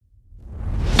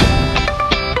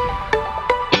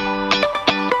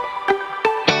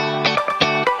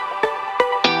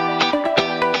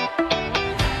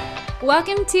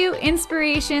Welcome to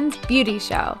Inspirations Beauty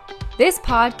Show. This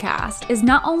podcast is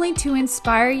not only to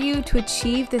inspire you to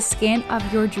achieve the skin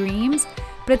of your dreams,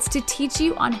 but it's to teach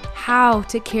you on how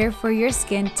to care for your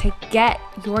skin to get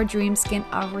your dream skin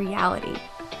a reality.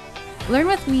 Learn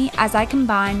with me as I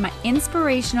combine my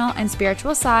inspirational and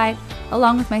spiritual side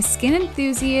along with my skin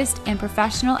enthusiast and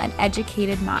professional and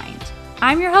educated mind.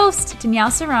 I'm your host, Danielle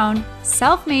Cerrone,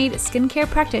 self-made skincare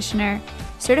practitioner,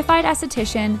 certified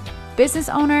esthetician, business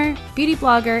owner, beauty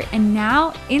blogger, and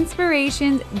now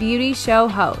Inspirations Beauty Show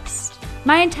host.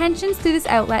 My intentions through this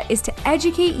outlet is to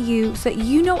educate you so that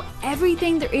you know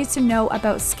everything there is to know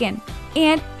about skin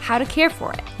and how to care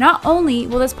for it. Not only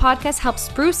will this podcast help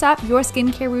spruce up your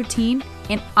skincare routine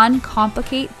and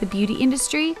uncomplicate the beauty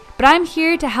industry, but I'm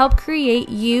here to help create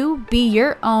you be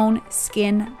your own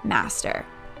skin master.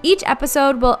 Each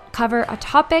episode will cover a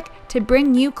topic to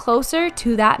bring you closer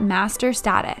to that master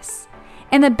status.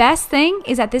 And the best thing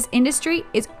is that this industry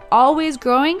is always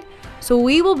growing, so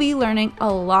we will be learning a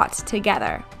lot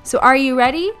together. So are you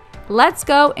ready? Let's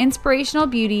go, inspirational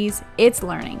beauties. It's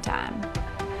learning time.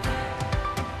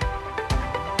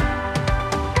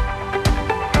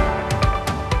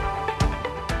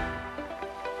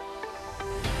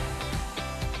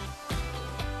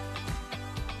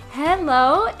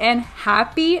 Hello and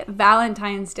happy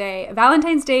Valentine's Day.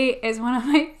 Valentine's Day is one of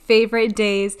my favorite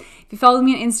days. If you follow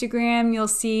me on Instagram, you'll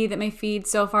see that my feed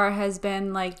so far has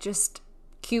been like just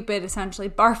Cupid essentially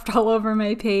barfed all over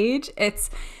my page. It's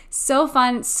so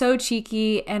fun, so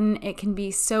cheeky, and it can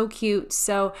be so cute.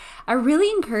 So I really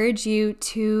encourage you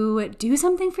to do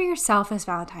something for yourself as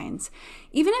Valentine's.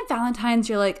 Even at Valentine's,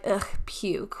 you're like, ugh,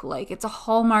 puke. Like it's a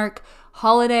Hallmark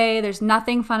holiday. There's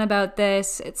nothing fun about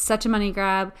this. It's such a money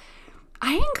grab.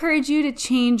 I encourage you to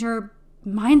change your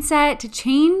mindset, to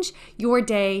change your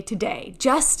day to day.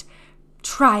 Just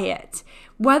try it.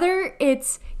 Whether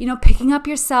it's, picking up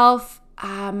yourself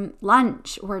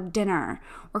lunch or dinner,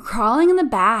 or crawling in the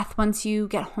bath once you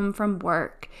get home from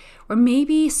work, or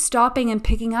maybe stopping and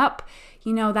picking up,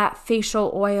 that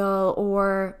facial oil,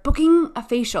 or booking a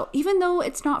facial. Even though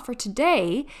it's not for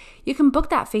today, you can book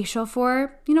that facial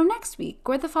for, next week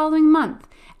or the following month.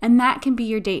 And that can be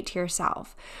your date to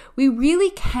yourself. We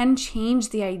really can change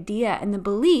the idea and the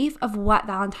belief of what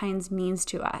Valentine's means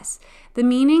to us. The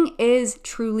meaning is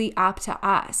truly up to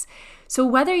us. So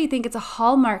whether you think it's a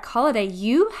Hallmark holiday,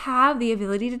 you have the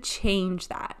ability to change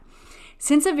that.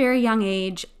 Since a very young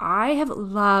age, I have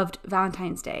loved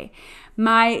Valentine's Day.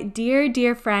 My dear,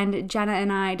 dear friend Jenna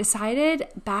and I decided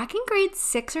back in grade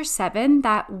 6 or 7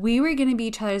 that we were going to be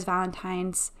each other's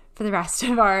Valentines for the rest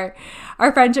of our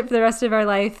friendship, for the rest of our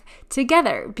life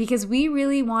together, because we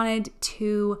really wanted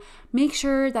to make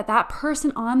sure that that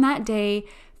person on that day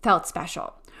felt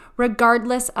special.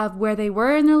 Regardless of where they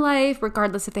were in their life,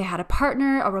 regardless if they had a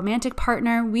partner, a romantic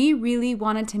partner, we really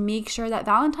wanted to make sure that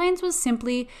Valentine's was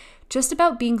simply just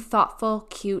about being thoughtful,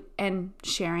 cute, and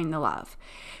sharing the love.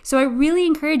 So I really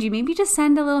encourage you, maybe just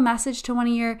send a little message to one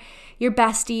of your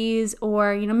besties,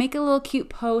 or, make a little cute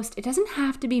post. It doesn't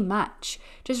have to be much.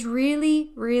 Just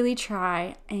really, really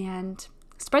try and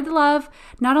spread the love,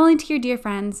 not only to your dear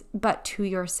friends, but to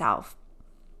yourself.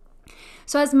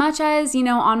 So as much as,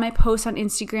 on my posts on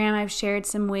Instagram, I've shared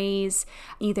some ways,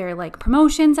 either like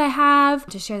promotions I have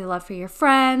to share the love for your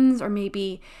friends, or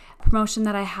maybe promotion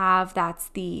that I have that's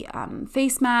the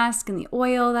face mask and the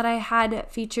oil that I had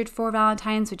featured for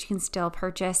Valentine's, which you can still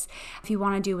purchase if you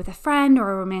want to do with a friend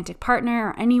or a romantic partner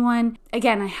or anyone.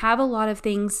 Again, I have a lot of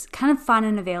things kind of fun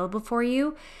and available for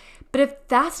you. But if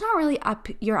that's not really up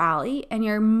your alley and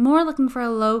you're more looking for a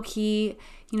low-key,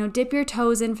 dip your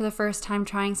toes in for the first time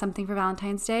trying something for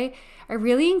Valentine's Day, I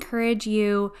really encourage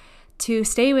you to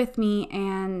stay with me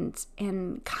and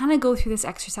kind of go through this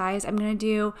exercise. I'm going to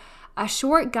do a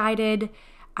short guided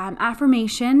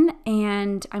affirmation,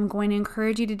 and I'm going to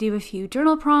encourage you to do a few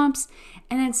journal prompts,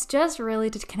 and it's just really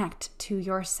to connect to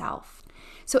yourself.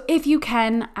 So if you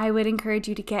can, I would encourage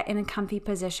you to get in a comfy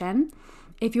position.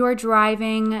 If you're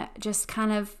driving, just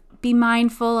kind of be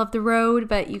mindful of the road,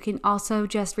 but you can also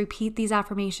just repeat these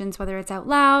affirmations, whether it's out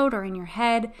loud or in your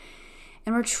head.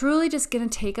 And we're truly just going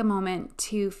to take a moment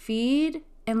to feed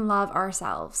and love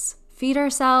ourselves. Feed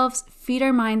ourselves, feed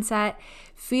our mindset,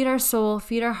 feed our soul,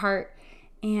 feed our heart,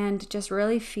 and just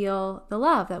really feel the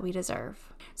love that we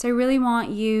deserve. So I really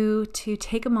want you to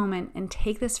take a moment and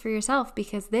take this for yourself,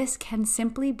 because this can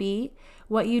simply be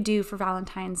what you do for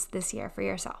Valentine's this year for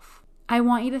yourself. I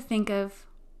want you to think of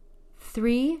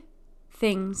 3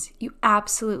 things you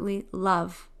absolutely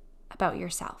love about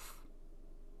yourself.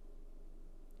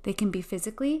 They can be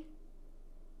physically,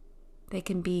 they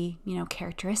can be,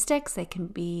 characteristics, they can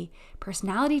be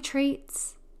personality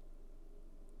traits,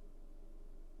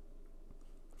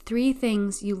 3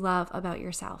 things you love about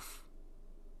yourself.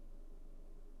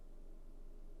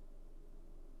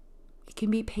 It can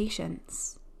be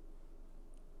patience.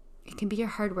 It can be your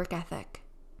hard work ethic.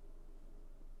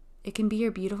 It can be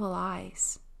your beautiful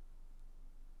eyes.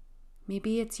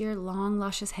 Maybe it's your long,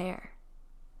 luscious hair.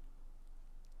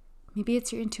 Maybe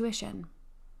it's your intuition.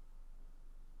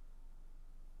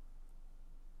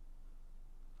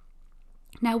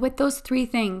 Now, with those 3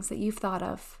 things that you've thought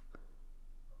of,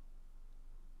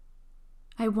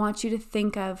 I want you to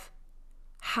think of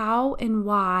how and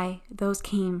why those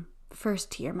came first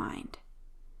to your mind.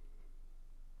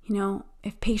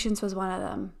 If patience was one of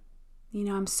them,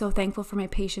 I'm so thankful for my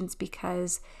patience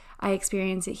because I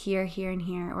experience it here, and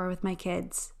here, or with my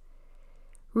kids.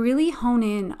 Really hone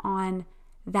in on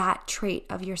that trait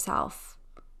of yourself.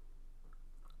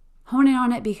 Hone in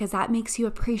on it because that makes you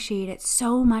appreciate it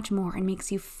so much more and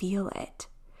makes you feel it.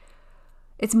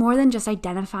 It's more than just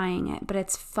identifying it, but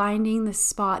it's finding the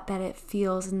spot that it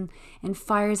feels and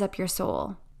fires up your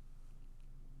soul.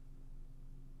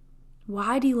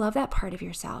 Why do you love that part of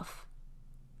yourself?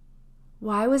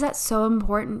 Why was that so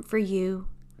important for you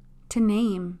to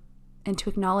name and to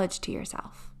acknowledge to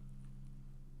yourself?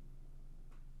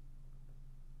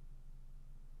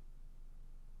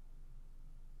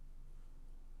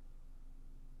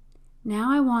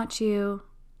 Now I want you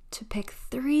to pick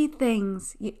 3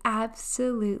 things you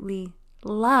absolutely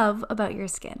love about your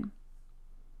skin.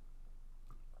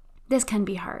 This can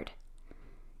be hard,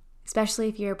 especially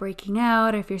if you're breaking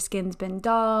out or if your skin's been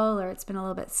dull or it's been a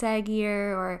little bit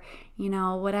saggier or,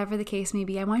 whatever the case may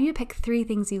be. I want you to pick 3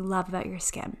 things you love about your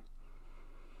skin.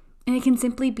 And it can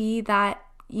simply be that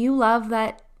you love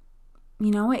that,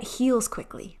 it heals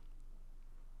quickly.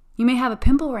 You may have a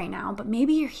pimple right now, but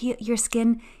maybe your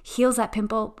skin heals that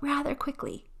pimple rather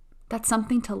quickly. That's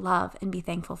something to love and be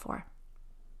thankful for.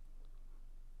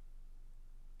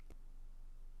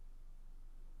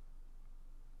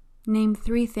 Name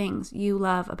 3 things you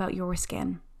love about your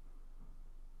skin.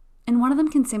 And one of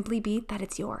them can simply be that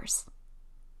it's yours.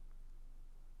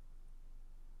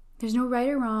 There's no right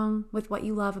or wrong with what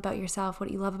you love about yourself, what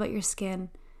you love about your skin.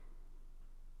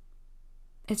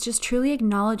 It's just truly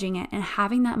acknowledging it and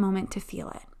having that moment to feel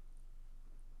it.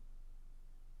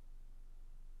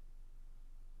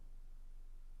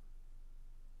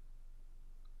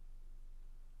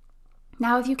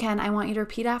 Now, if you can, I want you to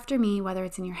repeat after me, whether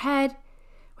it's in your head,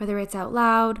 whether it's out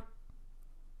loud,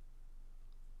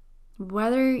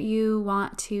 whether you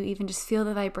want to even just feel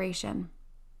the vibration.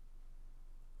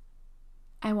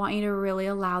 I want you to really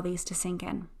allow these to sink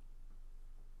in.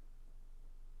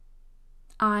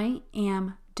 I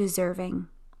am deserving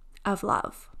of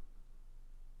love.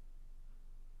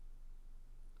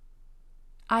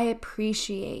 I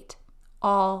appreciate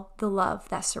all the love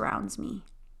that surrounds me.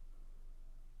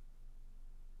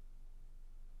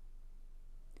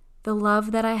 The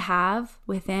love that I have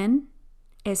within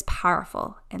is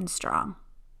powerful and strong.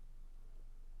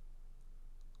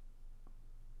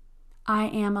 I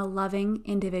am a loving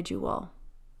individual.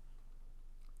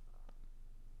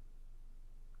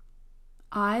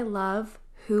 I love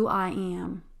who I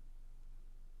am.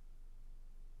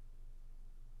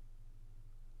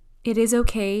 It is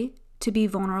okay to be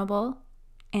vulnerable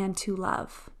and to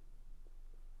love.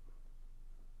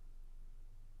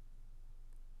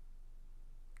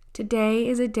 Today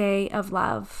is a day of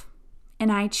love, and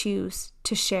I choose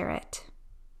to share it.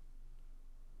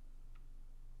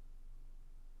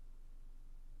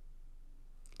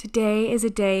 Today is a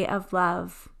day of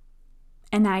love,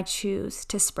 and I choose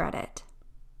to spread it.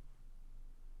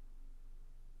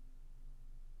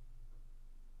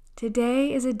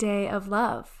 Today is a day of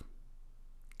love,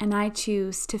 and I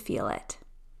choose to feel it.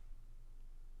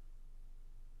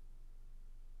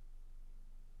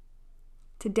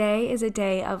 Today is a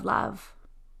day of love,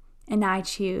 and I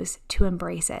choose to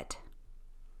embrace it.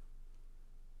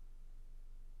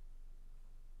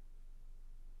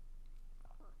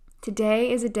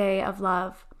 Today is a day of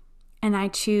love, and I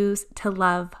choose to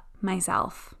love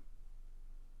myself.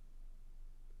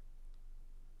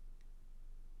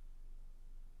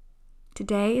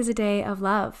 Today is a day of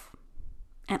love,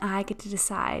 and I get to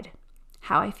decide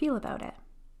how I feel about it.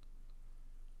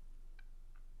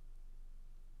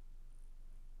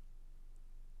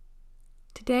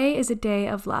 Today is a day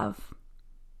of love,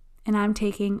 and I'm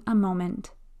taking a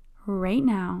moment right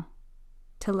now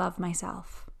to love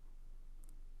myself.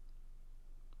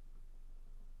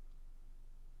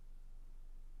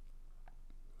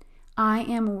 I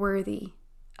am worthy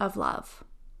of love.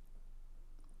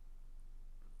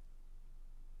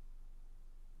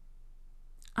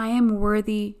 I am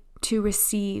worthy to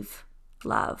receive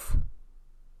love.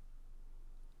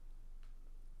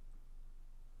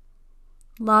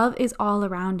 Love is all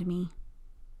around me.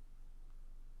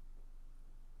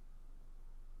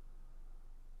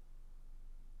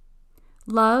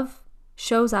 Love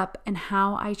shows up in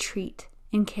how I treat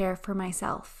and care for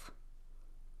myself.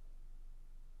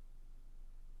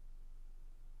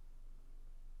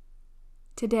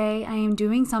 Today, I am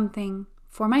doing something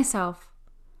for myself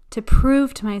to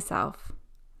prove to myself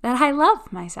that I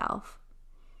love myself.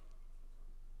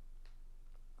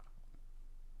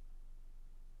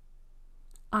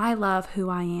 I love who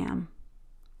I am.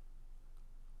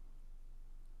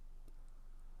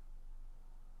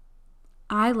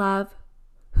 I love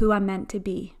who I'm meant to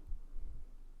be.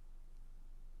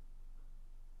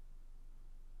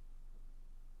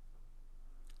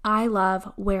 I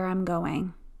love where I'm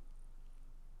going.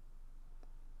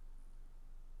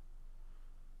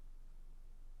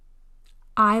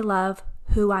 I love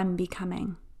who I'm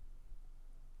becoming.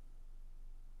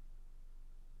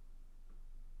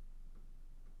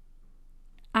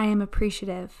 I am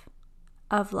appreciative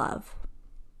of love.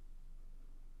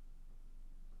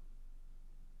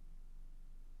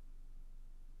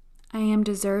 I am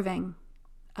deserving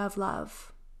of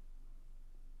love.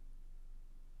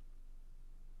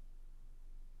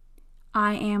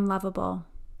 I am lovable.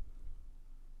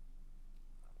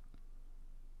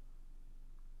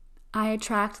 I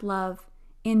attract love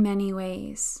in many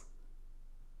ways.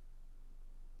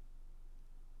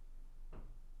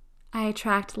 I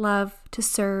attract love to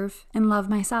serve and love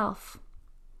myself.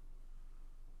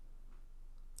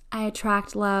 I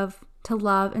attract love to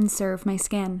love and serve my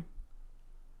skin.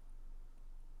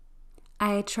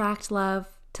 I attract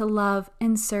love to love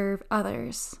and serve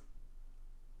others.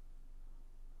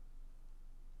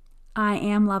 I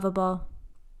am lovable.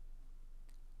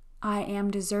 I am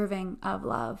deserving of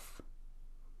love.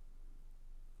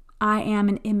 I am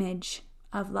an image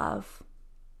of love.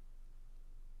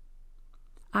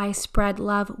 I spread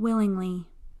love willingly.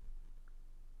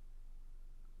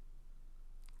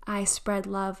 I spread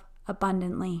love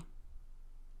abundantly.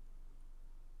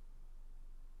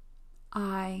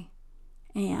 I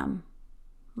am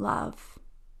love.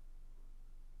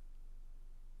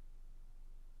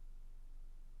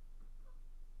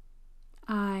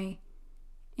 I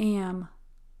am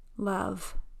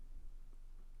love.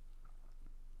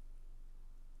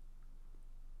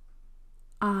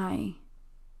 I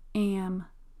am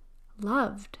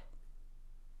loved.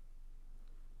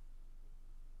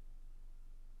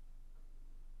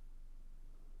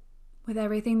 With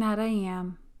everything that I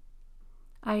am,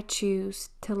 I choose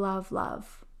to love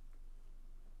love.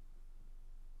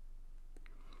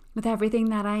 With everything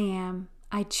that I am,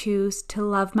 I choose to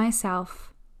love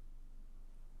myself.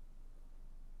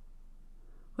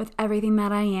 With everything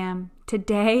that I am,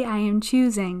 today I am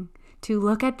choosing to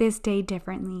look at this day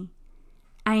differently.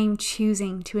 I am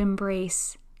choosing to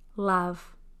embrace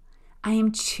love. I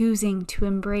am choosing to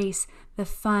embrace the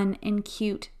fun and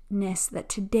cuteness that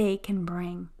today can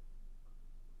bring.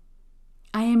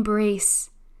 I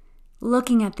embrace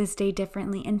looking at this day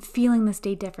differently and feeling this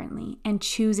day differently and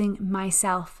choosing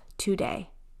myself today.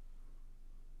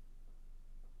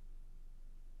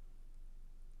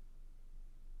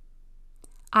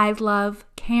 I love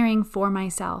caring for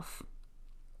myself.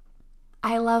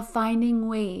 I love finding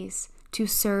ways to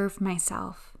serve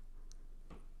myself.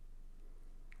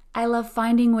 I love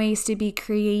finding ways to be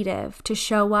creative, to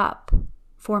show up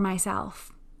for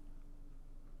myself.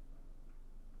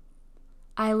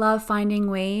 I love finding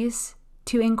ways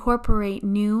to incorporate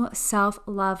new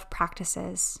self-love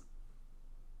practices.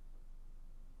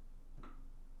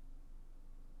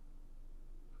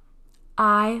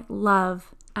 I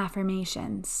love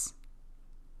affirmations.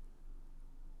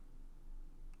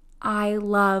 I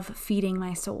love feeding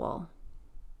my soul.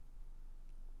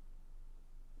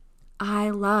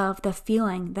 I love the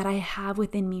feeling that I have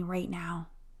within me right now.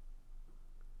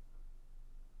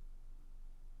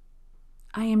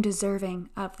 I am deserving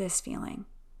of this feeling.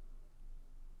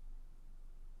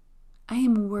 I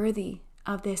am worthy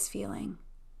of this feeling.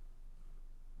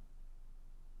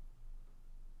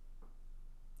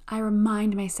 I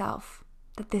remind myself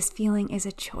that this feeling is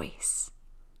a choice.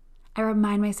 I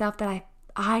remind myself that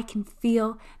I can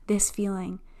feel this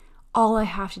feeling. All I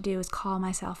have to do is call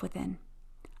myself within.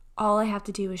 All I have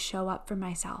to do is show up for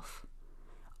myself.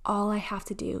 All I have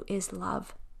to do is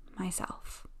love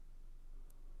myself.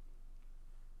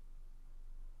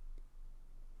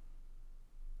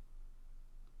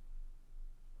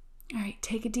 All right,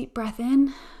 take a deep breath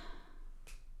in.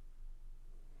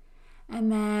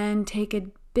 And then take a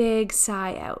big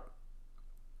sigh out.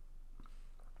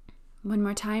 One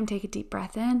more time, take a deep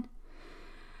breath in.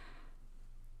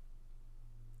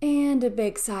 And a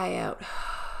big sigh out.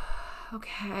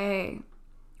 Okay.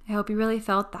 I hope you really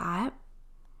felt that.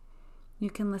 You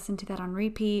can listen to that on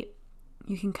repeat.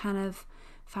 You can kind of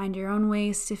find your own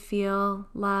ways to feel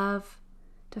love,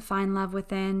 to find love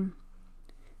within.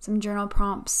 Some journal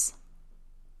prompts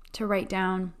to write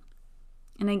down.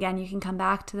 And again, you can come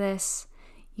back to this.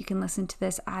 You can listen to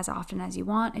this as often as you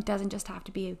want. It doesn't just have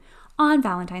to be on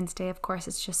Valentine's Day. Of course,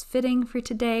 it's just fitting for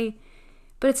today.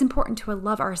 But it's important to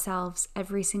love ourselves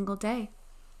every single day.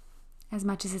 As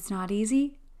much as it's not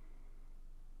easy,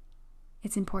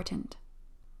 it's important.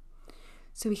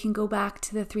 So we can go back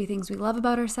to the 3 things we love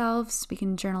about ourselves. We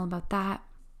can journal about that.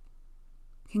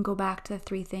 We can go back to the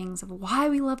 3 things of why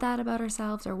we love that about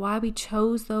ourselves, or why we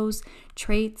chose those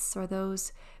traits or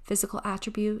those physical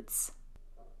attributes.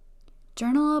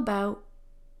 Journal about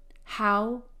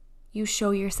how you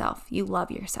show yourself you love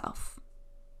yourself.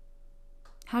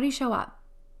 How do you show up?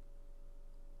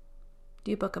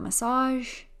 Do you book a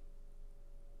massage?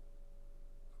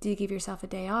 Do you give yourself a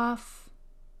day off?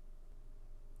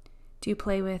 Do you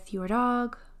play with your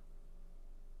dog?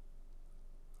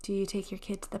 Do you take your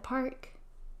kid to the park?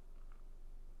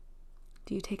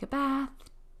 Do you take a bath?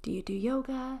 Do you do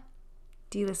yoga?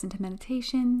 Do you listen to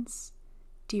meditations?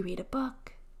 Do you read a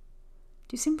book?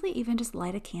 Do you simply even just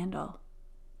light a candle?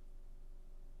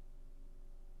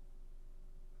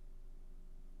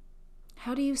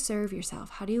 How do you serve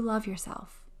yourself? How do you love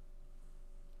yourself?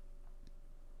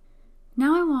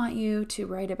 Now I want you to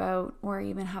write about, or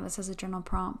even have this as a journal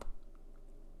prompt.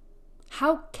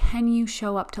 How can you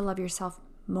show up to love yourself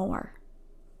more?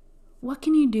 What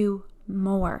can you do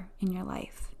more in your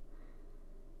life?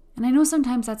 And I know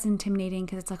sometimes that's intimidating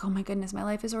because it's like, oh my goodness, my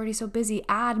life is already so busy.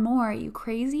 Add more. Are you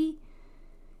crazy?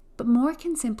 But more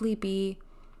can simply be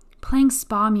playing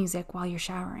spa music while you're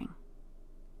showering.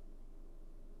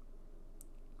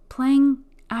 Playing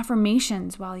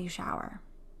affirmations while you shower.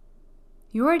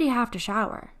 You already have to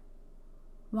shower.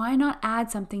 Why not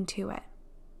add something to it?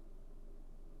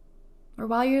 Or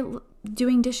while you're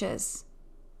doing dishes,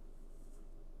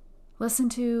 listen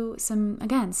to some,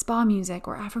 again, spa music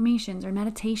or affirmations or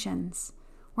meditations,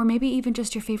 or maybe even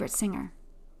just your favorite singer.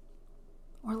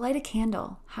 Or light a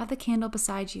candle. Have the candle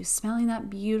beside you, smelling that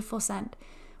beautiful scent,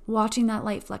 watching that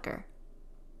light flicker.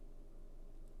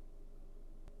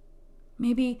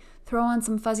 Maybe throw on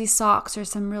some fuzzy socks or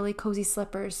some really cozy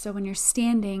slippers so when you're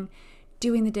standing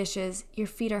doing the dishes, your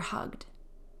feet are hugged.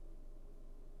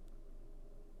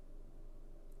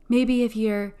 Maybe if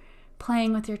you're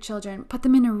playing with your children, put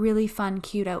them in a really fun,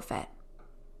 cute outfit.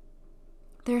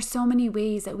 There are so many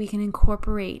ways that we can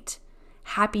incorporate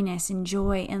happiness and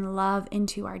joy and love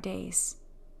into our days.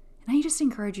 And I just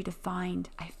encourage you to find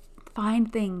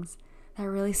things that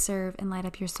really serve and light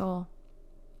up your soul.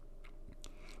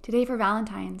 Today for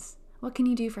Valentine's, what can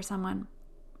you do for someone?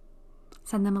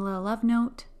 Send them a little love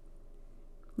note.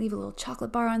 Leave a little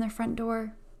chocolate bar on their front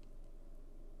door.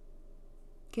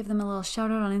 Give them a little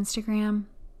shout out on Instagram.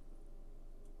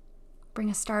 Bring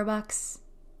a Starbucks.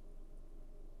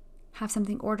 Have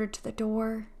something ordered to the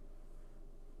door.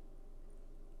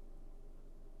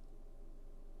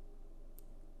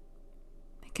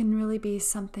 It can really be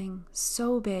something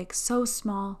so big, so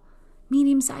small,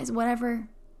 medium size, whatever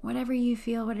you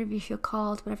feel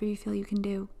called, whatever you feel you can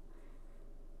do.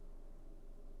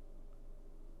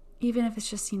 Even if it's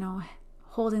just,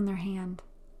 holding their hand,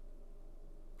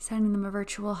 sending them a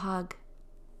virtual hug,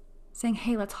 saying,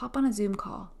 hey, let's hop on a Zoom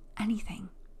call, anything.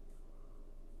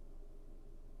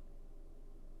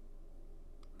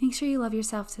 Make sure you love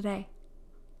yourself today.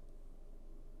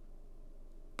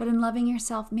 But in loving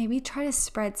yourself, maybe try to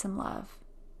spread some love.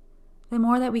 The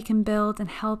more that we can build and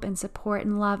help and support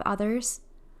and love others,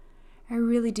 I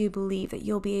really do believe that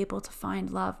you'll be able to find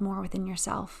love more within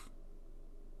yourself.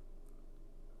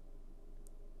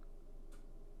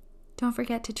 Don't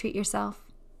forget to treat yourself.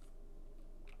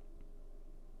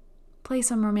 Play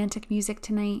some romantic music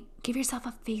tonight. Give yourself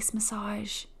a face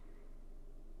massage.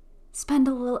 Spend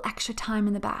a little extra time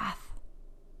in the bath.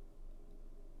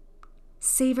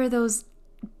 Savor those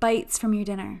bites from your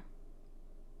dinner.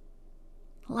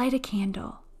 Light a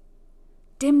candle.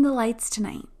 Dim the lights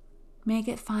tonight. Make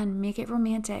it fun. Make it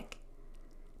romantic.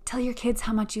 Tell your kids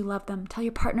how much you love them. Tell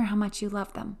your partner how much you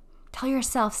love them. Tell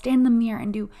yourself, stand in the mirror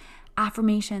and do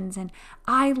affirmations and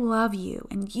I love you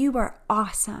and you are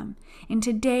awesome. And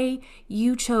today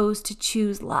you chose to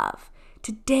choose love.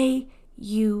 Today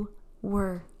you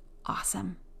were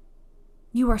awesome.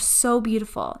 You are so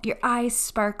beautiful. Your eyes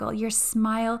sparkle. Your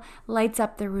smile lights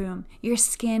up the room. Your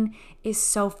skin is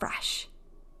so fresh.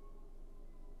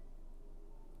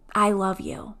 I love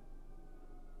you.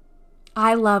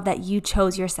 I love that you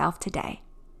chose yourself today.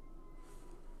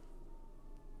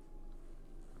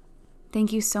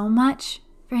 Thank you so much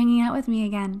for hanging out with me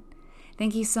again.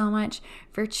 Thank you so much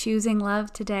for choosing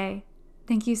love today.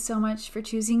 Thank you so much for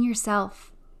choosing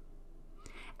yourself.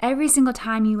 Every single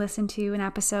time you listen to an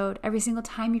episode, every single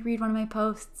time you read one of my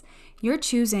posts, you're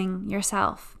choosing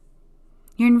yourself.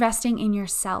 You're investing in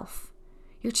yourself.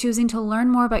 You're choosing to learn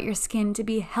more about your skin, to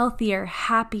be healthier,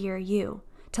 happier you,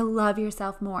 to love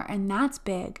yourself more, and that's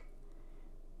big.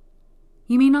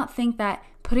 You may not think that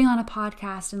putting on a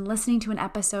podcast and listening to an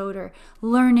episode or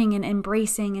learning and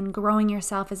embracing and growing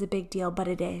yourself is a big deal, but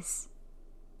it is.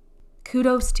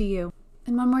 Kudos to you.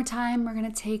 And one more time, we're going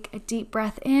to take a deep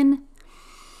breath in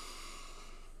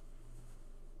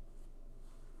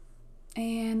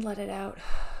and let it out.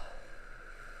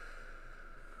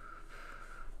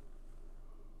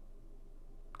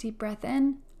 Deep breath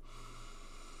in.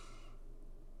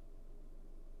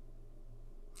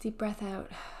 Deep breath out.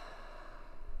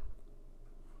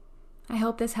 I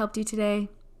hope this helped you today,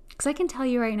 because I can tell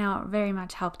you right now it very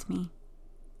much helped me.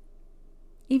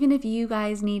 Even if you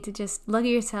guys need to just look at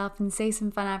yourself and say some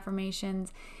fun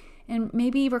affirmations and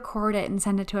maybe record it and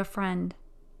send it to a friend.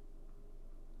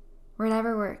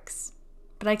 Whatever works.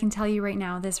 But I can tell you right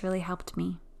now, this really helped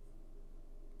me.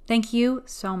 Thank you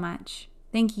so much.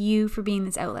 Thank you for being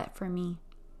this outlet for me.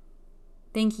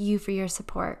 Thank you for your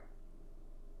support.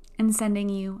 And sending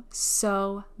you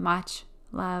so much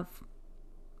love.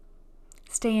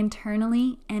 Stay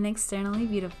internally and externally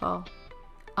beautiful,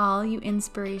 all you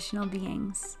inspirational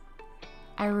beings.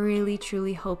 I really,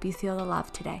 truly hope you feel the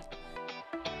love today.